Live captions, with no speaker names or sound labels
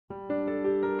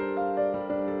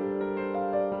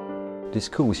This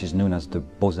school, which is known as the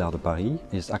Beaux-Arts de Paris,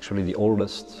 is actually the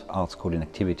oldest art school in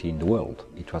activity in the world.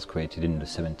 It was created in the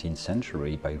 17th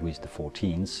century by Louis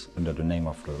XIV under the name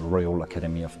of the Royal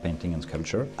Academy of Painting and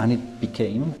Sculpture, and it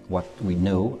became what we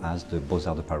know as the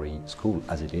Beaux-Arts de Paris school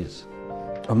as it is.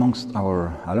 Amongst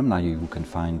our alumni you can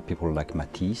find people like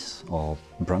Matisse or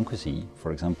Brancusi,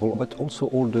 for example, but also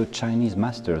all the Chinese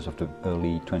masters of the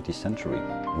early 20th century.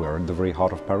 We're at the very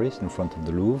heart of Paris, in front of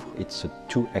the Louvre. It's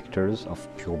 2 hectares of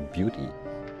pure beauty.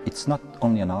 It's not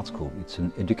only an art school, it's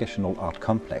an educational art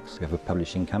complex. We have a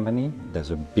publishing company,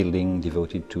 there's a building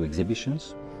devoted to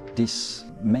exhibitions. This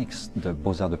makes the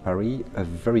Beaux-Arts de Paris a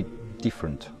very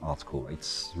different art school.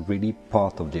 It's really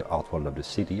part of the art world of the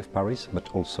city of Paris,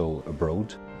 but also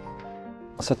abroad.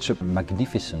 Such a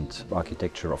magnificent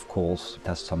architecture, of course, it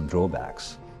has some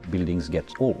drawbacks. Buildings get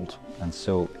old, and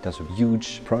so it has a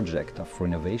huge project of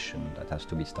renovation that has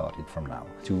to be started from now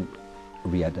to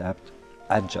readapt,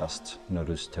 adjust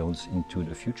the stones into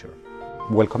the future.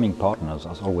 Welcoming partners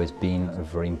has always been a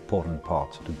very important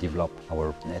part to develop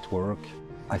our network.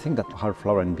 I think that Ralph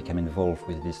Lauren became involved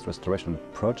with this restoration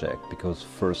project because,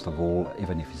 first of all,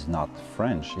 even if he's not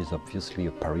French, he's obviously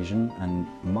a Parisian and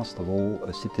most of all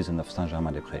a citizen of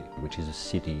Saint-Germain-des-Prés, which is a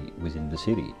city within the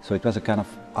city. So it was a kind of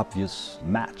obvious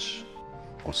match.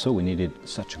 Also, we needed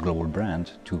such a global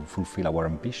brand to fulfill our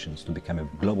ambitions to become a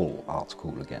global art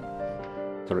school again.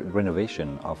 The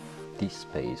renovation of this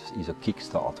space is a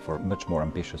kickstart for a much more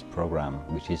ambitious program,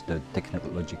 which is the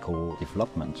technological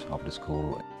development of the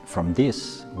school. From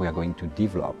this, we are going to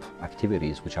develop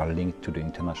activities which are linked to the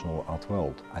international art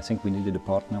world. I think we needed a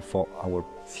partner for our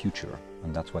future,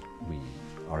 and that's what we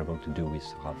are able to do with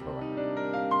Ralph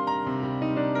Lauren.